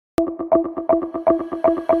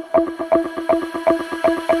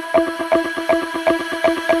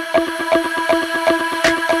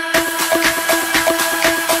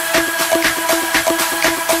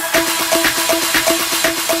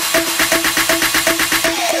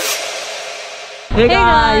Hey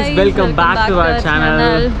guys, welcome back to our channel.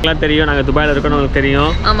 எல்லாம் தெரியும் நாங்க துபாயில இருக்கோம்னு உங்களுக்கு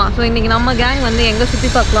தெரியும். ஆமா சோ இன்னைக்கு நம்ம கேங் வந்து எங்க சுத்தி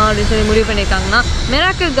பார்க்கலாம் அப்படி சொல்லி முடிவு பண்ணிருக்காங்கன்னா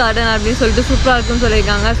மிராக்கிள் கார்டன் அப்படி சொல்லிட்டு சூப்பரா இருக்குன்னு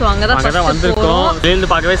சொல்லிருக்காங்க. சோ அங்க தான் வந்திருக்கோம். வெளியில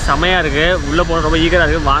இருந்து பார்க்கவே செமையா இருக்கு. உள்ள போற ரொம்ப ஈகரா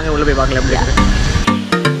இருக்கு. வாங்க உள்ள போய் பார்க்கலாம் எப்படி இருக்கு.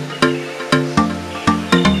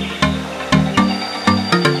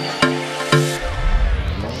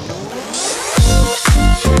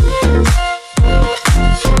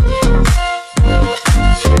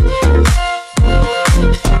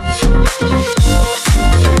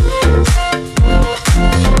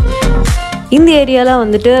 இந்த ஏரியாவில்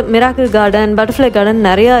வந்துட்டு மிராக்கிள் கார்டன் பட்டர்ஃப்ளை கார்டன்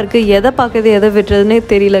நிறையா இருக்குது. எதை பார்க்குறது எதை விட்டுறதுனே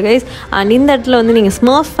தெரியல கைஸ். அண்ட் இந்த இடத்துல வந்து நீங்கள்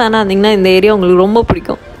ஸ்மர்ஃப் ஃபேனாக இருந்தீங்கன்னா இந்த ஏரியா உங்களுக்கு ரொம்ப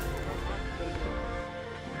பிடிக்கும்.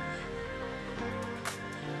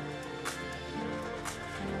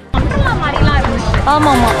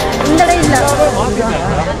 ஆமாம் ஆமாம் இந்த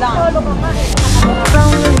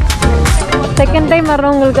செகண்ட் டைம்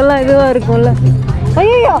வர்றவங்களுக்கெல்லாம் இதுவாக இருக்கும்ல.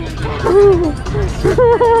 ஐயோ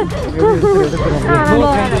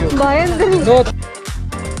பயந்து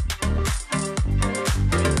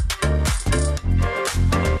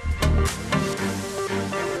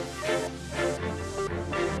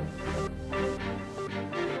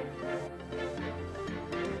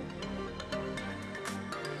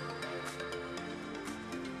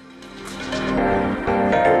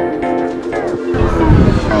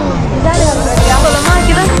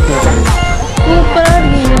சூப்பரா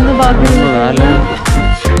இருக்கீங்க வந்து பாக்குறீங்க.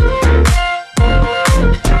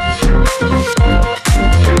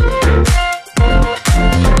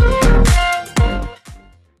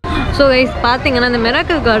 ஸோ கைஸ் பார்த்தீங்கன்னா இந்த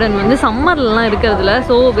மிராக்கிள் கார்டன் வந்து சம்மர்லலாம் இருக்கிறதுல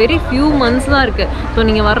ஸோ வெரி ஃபியூ மந்த்ஸ் தான் இருக்குது. ஸோ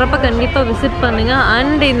நீங்கள் வர்றப்ப கண்டிப்பாக விசிட் பண்ணுங்கள்.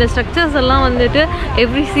 அண்ட் இந்த ஸ்ட்ரக்சர்ஸ் எல்லாம் வந்துட்டு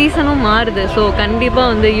எவ்ரி சீசனும் மாறுது. ஸோ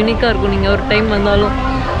கண்டிப்பாக வந்து யூனிக்காக இருக்கும் நீங்கள் ஒரு டைம் வந்தாலும்.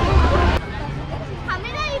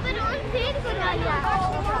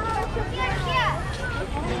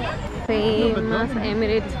 Famous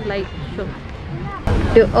Emirates light show.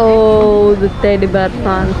 Oh, the teddy bear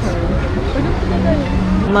fans.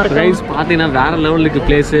 Guys பார்த்தீங்கன்னா வேற லெவலுக்கு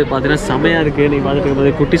பிளேஸ் பார்த்தீங்கன்னா செமையா இருக்கு. நீங்க பார்த்துட்டு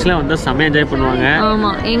இருக்கும்போது குட்டிஸ்லாம் வந்தா செமையா என்ஜாய் பண்ணுவாங்க.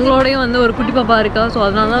 ஆமா எங்களோடயும் வந்து ஒரு குட்டி பாப்பா இருக்கா. ஸோ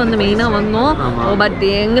அதனால தான் வந்து மெயினாக வந்தோம். பட்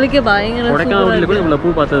எங்களுக்கு பயங்கர கொடைக்கானல் கூட இவ்வளோ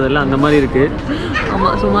பூ பார்த்தது இல்லை அந்த மாதிரி இருக்கு.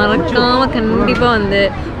 ஆமா ஸோ மறக்காம கண்டிப்பாக வந்து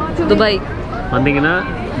துபாய் வந்தீங்கன்னா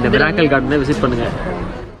இந்த மிராக்கிள் கார்டனை விசிட் பண்ணுங்க.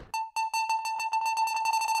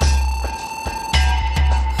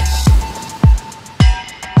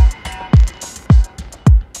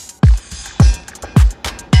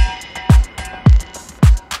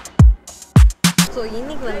 ஸோ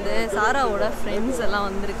இன்றைக்கி வந்து சாராவோட ஃப்ரெண்ட்ஸ் எல்லாம்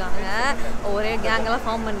வந்திருக்காங்க. ஒரே கேங்கெல்லாம்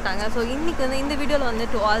ஃபார்ம் பண்ணிட்டாங்க. ஸோ இன்றைக்கி வந்து இந்த வீடியோவில் வந்து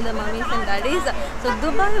to all the mummy's and toadies so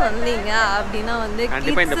Dubai வந்தீங்க அப்படின்னா வந்து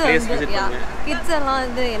கிட்ஸ் எல்லாம்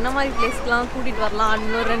வந்து என்ன மாதிரி பிளேஸ்க்கெலாம் கூட்டிகிட்டு வரலாம்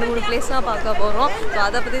இன்னும் 2-3 பிளேஸ்லாம் பார்க்க போகிறோம். ஸோ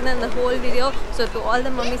அதை பற்றி தான் இந்த whole video. So to all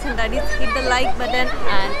the mummy's and toadies hit the like button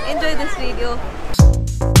and enjoy this video.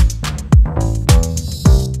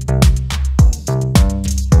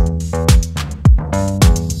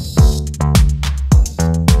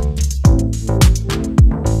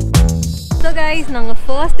 நாங்க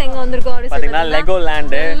ஃபர்ஸ்ட் எங்க வந்திருக்கோம் பாத்தீங்கன்னா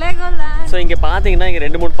LegoLand. சோ இங்க பாத்தீங்கன்னா இங்க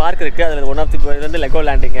 2-3 பார்க் இருக்கு. அதுல ஒன் ஆஃப் தி வந்து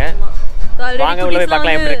LegoLandங்க. வாங்க உள்ள போய்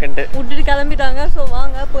பார்க்கலாம் எப்படி இருக்குன்னு. விட்டுட்டு கிளம்பிட்டாங்க. சோ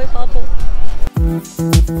வாங்க போய் பாப்போம்.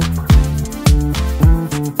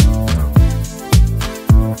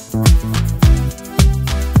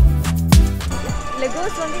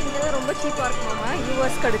 லெகோஸ் வந்து இங்க ரொம்ப சீப்பா இருக்குமா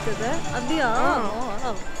US அடுத்தது. அப்படியே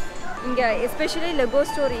இங்க especially Lego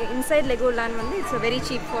store inside LegoLand வந்து it's very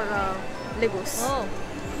cheap for Legos.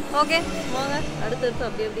 Okay வாங்க அடுத்தடுத்து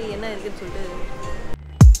அப்படி அப்படி என்ன இருக்குன்னு சொல்லிட்டு.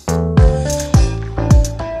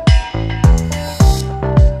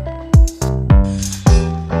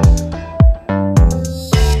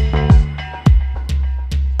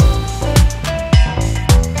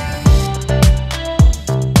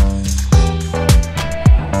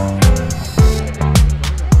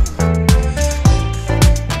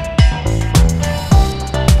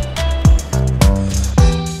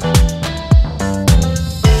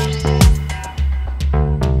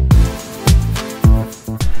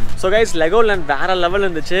 ஸோ கைஸ் LegoLand வேற லெவல்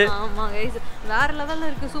இருந்துச்சு. ஆமாம் கைஸ் வேற லெவலில்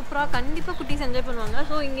இருக்குது. சூப்பராக கண்டிப்பாக குட்டீஸ் என்ஜாய் பண்ணுவாங்க.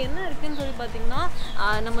 ஸோ இங்கே என்ன இருக்குன்னு சொல்லி பார்த்தீங்கன்னா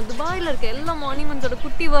நம்ம துபாயில் இருக்க எல்லா மானுமெண்ட்ஸோட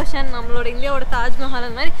குட்டி வெர்ஷன் நம்மளோட இந்தியாவோட தாஜ்மஹால்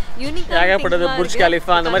அந்த மாதிரி யூனிக் ஏகப்பட்டது புர்ஜ்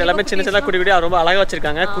கலிஃபா அந்த மாதிரி எல்லாமே சின்ன சின்ன குட்டி குட்டி ரொம்ப அழகாக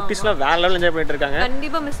வச்சிருக்காங்க. குட்டீஸ்லாம் வேற லெவல் என்ஜாய் பண்ணிட்டு இருக்காங்க.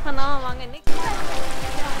 கண்டிப்பாக மிஸ் பண்ணாமல் வாங்க.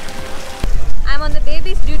 ஐ அம் on the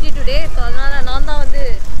babies duty today. So அதனால நான் தான் வந்து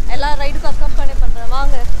எல்லா ரைடுக்கும் அக்கம்பனி பண்ணுறேன்.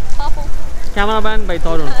 வாங்க பார்ப்போம். Cameraman by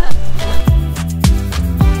Tarun.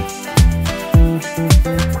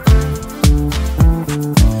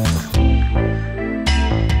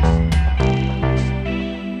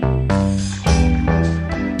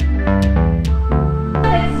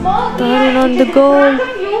 on the goal.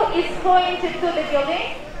 Is going to the building.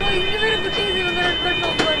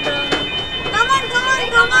 Come on, come on,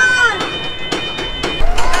 come on.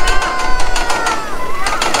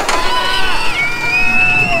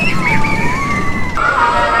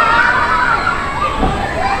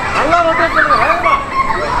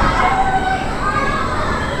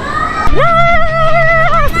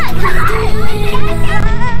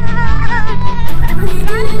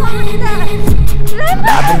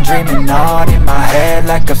 I've been dreaming on in my head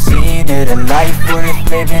like I've seen it. A life worth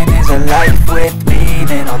living is a life with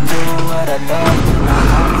meaning. I'll do what I love.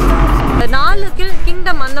 நாலு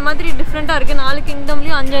kingdom அந்த மாதிரி டிஃப்ரெண்ட்டாக இருக்குது. 4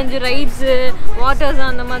 கிங்டம்லேயும் 5 rights waters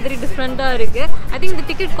அந்த மாதிரி டிஃப்ரெண்ட்டாக இருக்குது. I think இந்த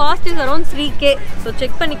ticket cost is around 3K. So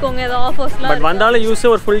check பண்ணிக்கோங்க ஏதாவது ஆஃபர்ஸ்லாம். பட் வந்தாலும் யூஸ்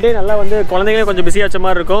ஒரு ஃபுல் டே நல்லா வந்து குழந்தைங்களே கொஞ்சம் பிஸியாக வச்ச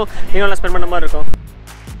மாதிரி இருக்கும், நீங்கள் நல்லா ஸ்பெண்ட் பண்ண மாதிரி இருக்கும்.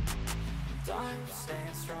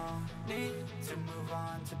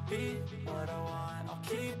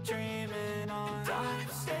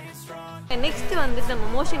 நெக்ஸ்ட் வந்துட்டு நம்ம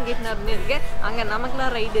மோஷன் கேட் அப்படின்னு இருக்கு, அங்கே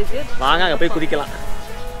நமக்குலாம் ரைடு இருக்கு, வாங்க அங்கே போய் குதிக்கலாம்.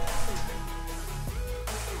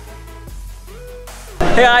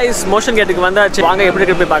 ஹே गाइस, மோஷன் கேட்டுக்கு வந்தாச்சு, வாங்க எப்படி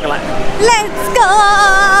இருக்கு போய் பார்க்கலாம். Let's go.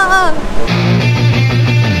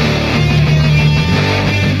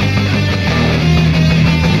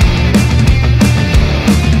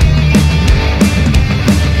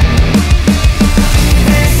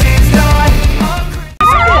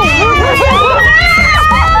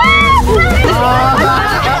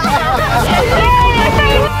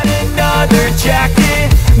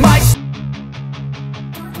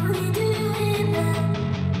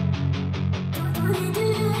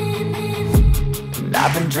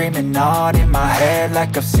 I've been dreaming on in my head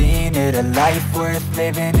like I've seen it. A life worth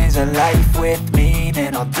living is a life with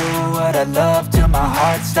meaning. I'll do what I love till my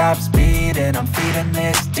heart stops beating. I'm feeding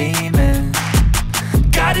this demon.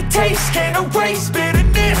 Got a taste, can't erase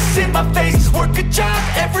bitterness in my face. Work a job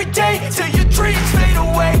every day till your dreams fade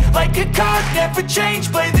away. Like a card, never change,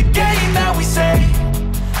 play the game that we say.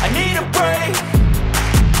 I need a break.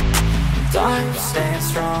 I'm staying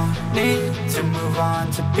strong, need to move on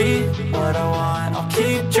to be what I want. I'll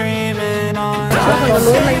keep dreaming on. I'll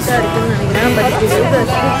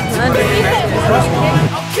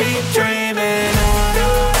keep dreaming on.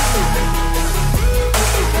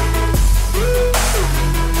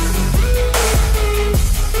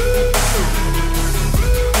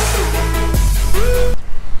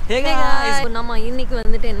 Hey guys, நம்ம இன்னைக்கு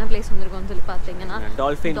வந்துட்டு என்ன place வந்திருக்கோம்னு சொல்லி பார்த்தீங்கன்னா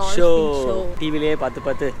dolphin show. டிவிலேயே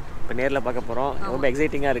பார்த்து இப்போ நேரில் பார்க்க போகிறோம். ரொம்ப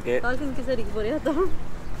எக்ஸைட்டிங்காக இருக்குது. டால்ஃபின் கிஸ் அடிக்க போறியா?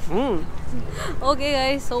 ஓகே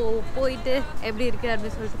गाइस, ஸோ போயிட்டு எப்படி இருக்குது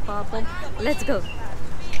அப்படின்னு சொல்லிட்டு பார்ப்போம். Let's go.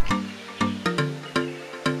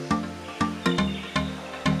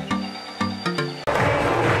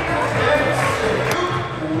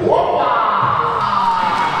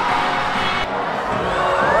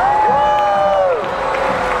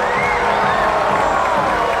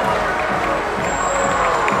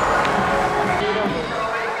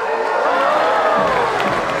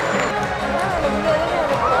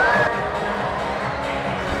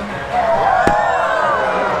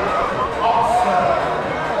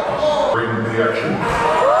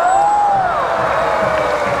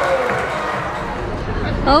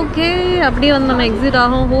 Okay, அப்படியே வந்து நம்ம எக்ஸிட்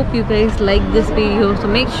ஆகும். Hope you guys like this video, so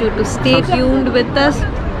make sure to stay tuned with us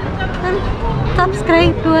and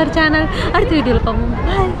subscribe to our channel. அடுத்த வீடியோல பார்ப்போம்.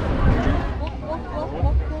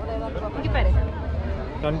 Bye.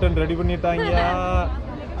 Content ready பண்ணிட்டாங்கயா.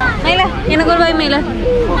 மேல எனக்கு ஒரு பாய் மேல.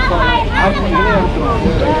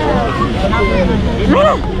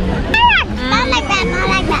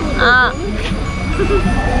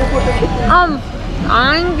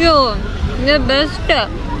 Thank you. The best.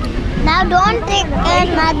 Now don't take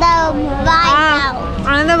another bite now.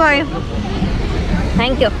 Another bite.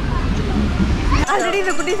 Thank you. Already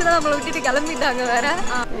இந்த குட்டீஸ் எல்லாம் நம்மள விட்டுட்டு கிளம்பிட்டாங்க வேற.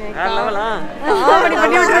 லெவலா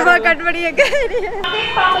பண்ணி விட்டுருப்பா, கட் பண்ணி வைக்க.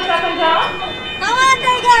 Come on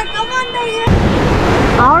tiger.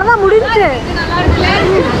 அவ்வளவுதான் முடிஞ்சு.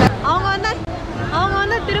 அவங்க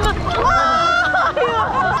வந்து திரும்ப